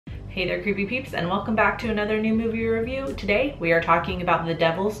Hey there, creepy peeps, and welcome back to another new movie review. Today we are talking about The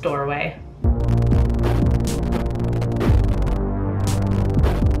Devil's Doorway.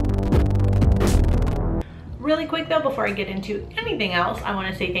 Really quick though, before I get into anything else, I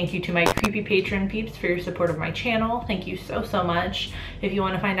want to say thank you to my creepy patron peeps for your support of my channel. Thank you so much. If you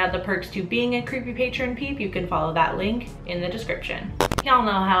want to find out the perks to being a creepy patron peep, you can follow that link in the description. Y'all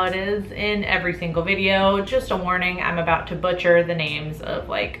know how it is in every single video. Just a warning, I'm about to butcher the names of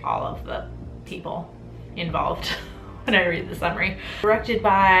like all of the people involved when I read the summary. Directed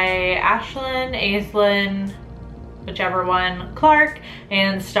by Aislinn, whichever one, Clark,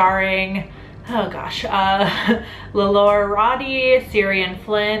 and starring Lalor Roddy, Syrian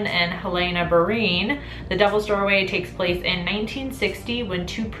Flynn, and Helena Barine. The Devil's Doorway takes place in 1960 when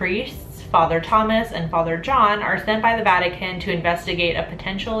two priests, Father Thomas and Father John, are sent by the Vatican to investigate a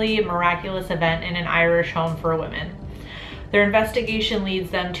potentially miraculous event in an Irish home for women. Their investigation leads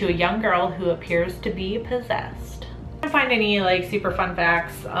them to a young girl who appears to be possessed. I don't find any like super fun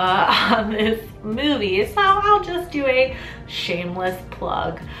facts on this movie, so I'll just do a shameless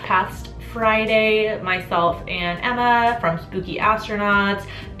plug. Past Friday, myself and Emma from Spooky Astronauts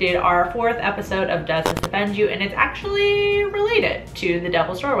did our 4th episode of Does This Offend You? And it's actually related to The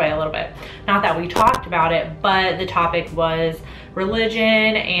Devil's Doorway a little bit. Not that we talked about it, but the topic was religion,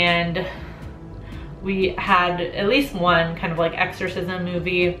 and we had at least one kind of like exorcism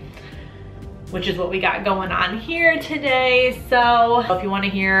movie, which is what we got going on here today. So if you want to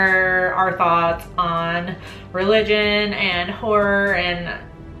hear our thoughts on religion and horror and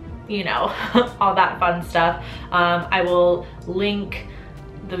you know, all that fun stuff, I will link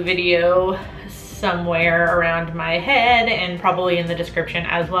the video somewhere around my head and probably in the description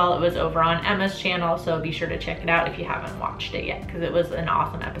as well. It was over on Emma's channel, so be sure to check it out if you haven't watched it yet, because it was an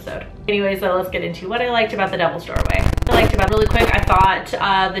awesome episode. Anyway, so let's get into what I liked about The Devil's Doorway. Really quick, I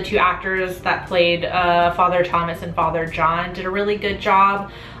thought the two actors that played Father Thomas and Father John did a really good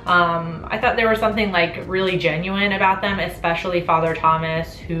job. I thought there was something like really genuine about them, especially Father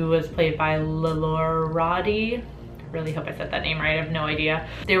Thomas, who was played by Lalor Roddy. Really hope I said that name right, I have no idea.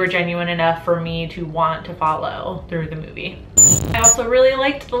 They were genuine enough for me to want to follow through the movie. I also really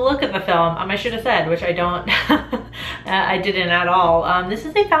liked the look of the film. I should have said, which I don't, I didn't at all. This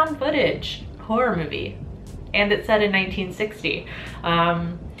is a found footage horror movie, and it's set in 1960.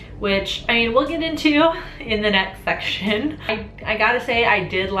 Which, I mean, we'll get into in the next section. I gotta say, I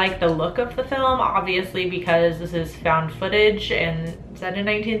did like the look of the film, obviously, because this is found footage and set in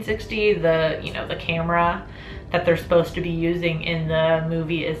 1960. The camera that they're supposed to be using in the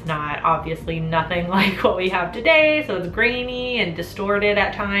movie is not obviously nothing like what we have today, so it's grainy and distorted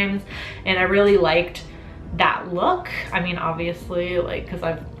at times, and I really liked that look. I mean, obviously, like, because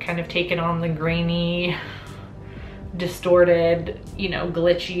I've kind of taken on the grainy, distorted, you know,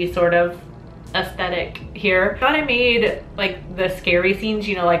 glitchy sort of aesthetic here. I thought I made like the scary scenes,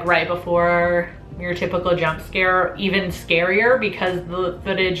 you know, like right before your typical jump scare, even scarier because the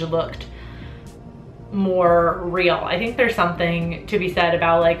footage looked more real. I think there's something to be said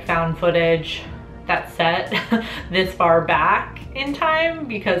about like found footage that's set this far back in time,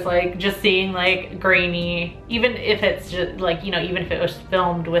 because like just seeing like grainy, even if it's just like, you know, even if it was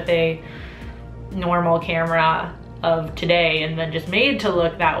filmed with a normal camera of today and then just made to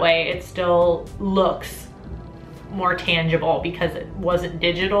look that way, it still looks more tangible because it wasn't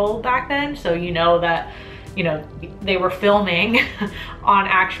digital back then. So you know that, you know, they were filming on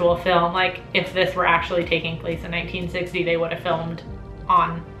actual film. Like if this were actually taking place in 1960, they would have filmed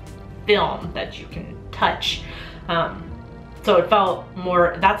on film that you can touch. So it felt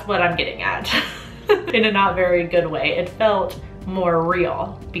more, that's what I'm getting at in a not very good way. It felt more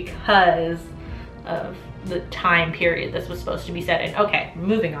real because of the time period this was supposed to be set in. Okay,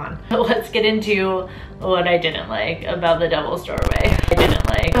 moving on. Let's get into what I didn't like about The Devil's Doorway.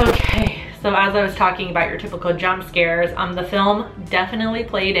 Okay, so as I was talking about your typical jump scares, the film definitely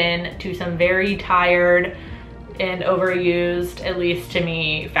played in to some very tired and overused, at least to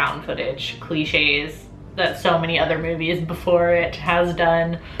me, found footage cliches that so many other movies before it has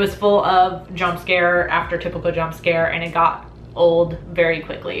done. It was full of jump scare after typical jump scare, and it got old very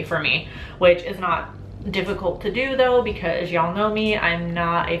quickly for me, which is not difficult to do though, because y'all know me, I'm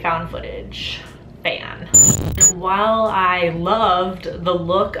not a found footage fan. While I loved the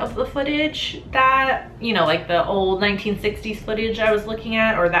look of the footage that, you know, like the old 1960s footage I was looking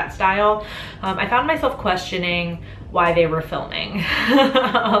at, or that style, I found myself questioning why they were filming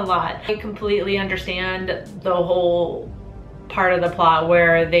a lot. I completely understand the whole part of the plot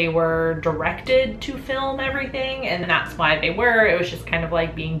where they were directed to film everything, and that's why they were. It was just kind of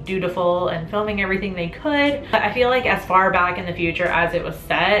like being dutiful and filming everything they could. But I feel like as far back in the future as it was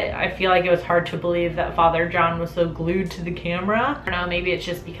set, I feel like it was hard to believe that Father John was so glued to the camera. I don't know, maybe it's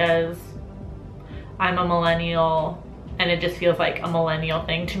just because I'm a millennial and it just feels like a millennial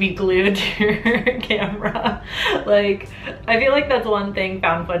thing to be glued to your camera. Like, I feel like that's one thing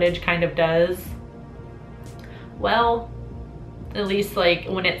found footage kind of does well, at least like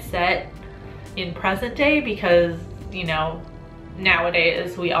when it's set in present day, because, you know,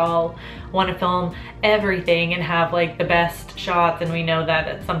 nowadays we all want to film everything and have like the best shots, and we know that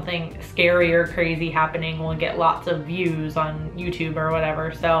it's something scary or crazy happening will get lots of views on YouTube or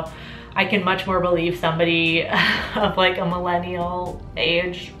whatever. So I can much more believe somebody of like a millennial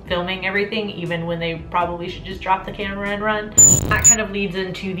age filming everything, even when they probably should just drop the camera and run. That kind of leads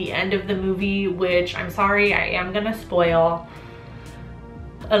into the end of the movie, which I'm sorry, I am gonna spoil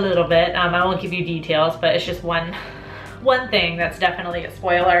a little bit. I won't give you details, but it's just one thing that's definitely a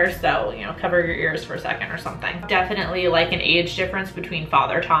spoiler, so, you know, cover your ears for a second or something. Definitely like an age difference between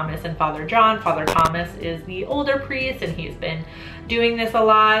Father Thomas and Father John. Father Thomas is the older priest and he's been doing this a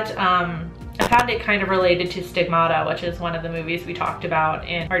lot. I found it kind of related to Stigmata, which is one of the movies we talked about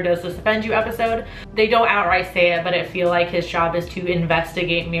in our Does This Offend You episode. They don't outright say it, but I feel like his job is to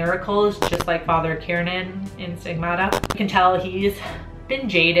investigate miracles, just like Father Kiernan in Stigmata. You can tell he's been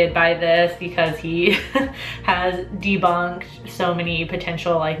jaded by this because he has debunked so many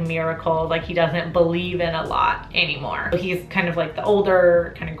potential like miracles. Like, he doesn't believe in a lot anymore. So he's kind of like the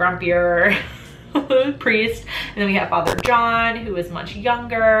older, kind of grumpier priest. And then we have Father John, who is much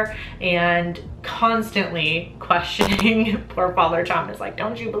younger and constantly questioning poor Father Thomas, like,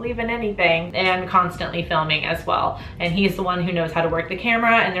 don't you believe in anything? And constantly filming as well. And he's the one who knows how to work the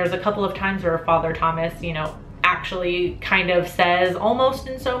camera. And there's a couple of times where Father Thomas, you know, actually kind of says almost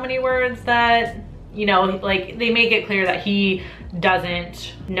in so many words that, you know, like, they make it clear that he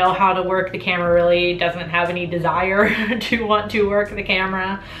doesn't know how to work the camera, really doesn't have any desire to want to work the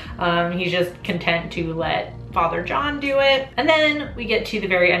camera. He's just content to let Father John do it. And then we get to the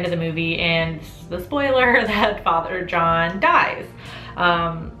very end of the movie, and this is the spoiler, that Father John dies.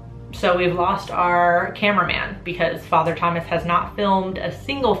 So we've lost our cameraman because Father Thomas has not filmed a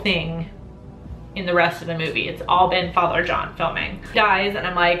single thing in the rest of the movie. It's all been Father John filming. He dies, and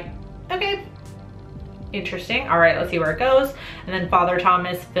I'm like, okay, interesting. All right, let's see where it goes. And then Father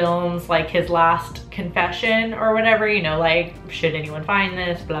Thomas films like his last confession or whatever, you know, like, should anyone find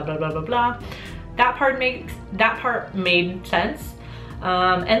this, blah, blah, blah, blah, blah. That part made sense.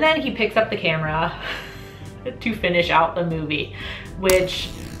 And then he picks up the camera to finish out the movie, which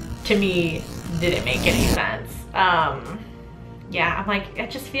to me didn't make any sense. Yeah, I'm like, I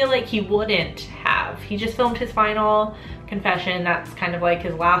just feel like he wouldn't have. He just filmed his final confession. That's kind of like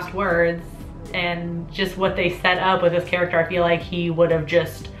his last words. And just what they set up with his character, I feel like he would have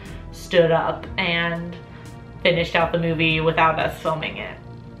just stood up and finished out the movie without us filming it.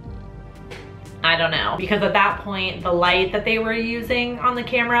 I don't know. Because at that point, the light that they were using on the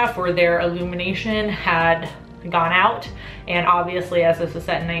camera for their illumination had gone out, and obviously, as this was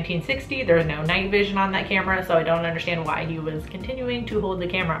set in 1960, there's no night vision on that camera, so I don't understand why he was continuing to hold the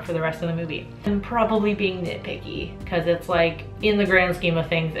camera for the rest of the movie. I'm probably being nitpicky because it's like, in the grand scheme of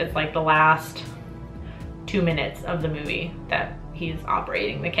things, it's like the last 2 minutes of the movie that he's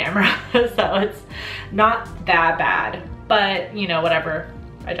operating the camera. So it's not that bad, but you know, whatever.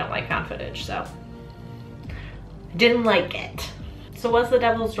 I don't like found footage, so I didn't like it. So was The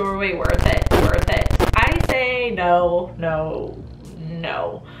Devil's Doorway worth it? Worth it? I say no, no,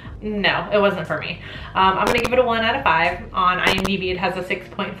 no. No, it wasn't for me. I'm gonna give it a 1 out of 5. On IMDb, it has a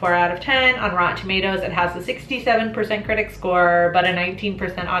 6.4 out of 10. On Rotten Tomatoes, it has a 67% critic score, but a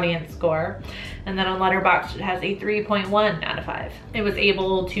 19% audience score. And then on Letterboxd, it has a 3.1 out of 5. It was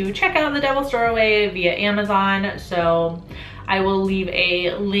able to check out The Devil's Doorway via Amazon, so I will leave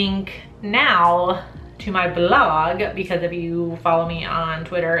a link now to my blog, because if you follow me on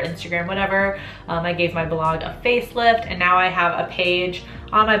Twitter, Instagram, whatever, I gave my blog a facelift, and now I have a page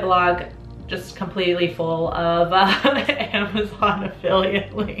on my blog just completely full of Amazon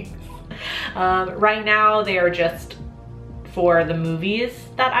affiliate links. Right now they are just for the movies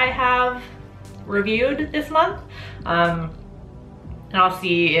that I have reviewed this month. And I'll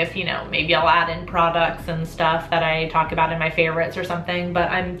see if, you know, maybe I'll add in products and stuff that I talk about in my favorites or something, but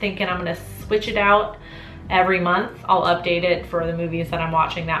I'm thinking I'm gonna switch it out every month. I'll update it for the movies that I'm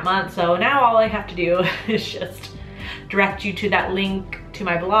watching that month. So now all I have to do is just direct you to that link to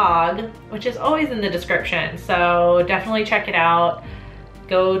my blog, which is always in the description. So definitely check it out.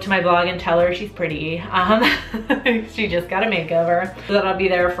 go to my blog and tell her she's pretty. She just got a makeover. So that'll be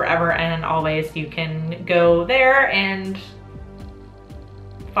there forever and always. You can go there and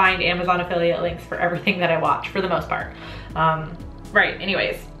find Amazon affiliate links for everything that I watch for the most part. Right,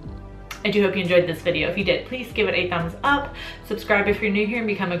 anyways. I do hope you enjoyed this video. If you did, please give it a thumbs up. Subscribe if you're new here and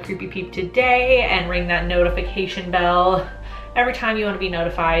become a creepy peep today, and ring that notification bell every time you want to be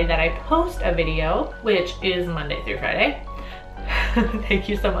notified that I post a video, which is Monday through Friday. Thank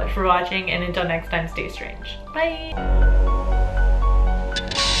you so much for watching, and until next time, stay strange. Bye.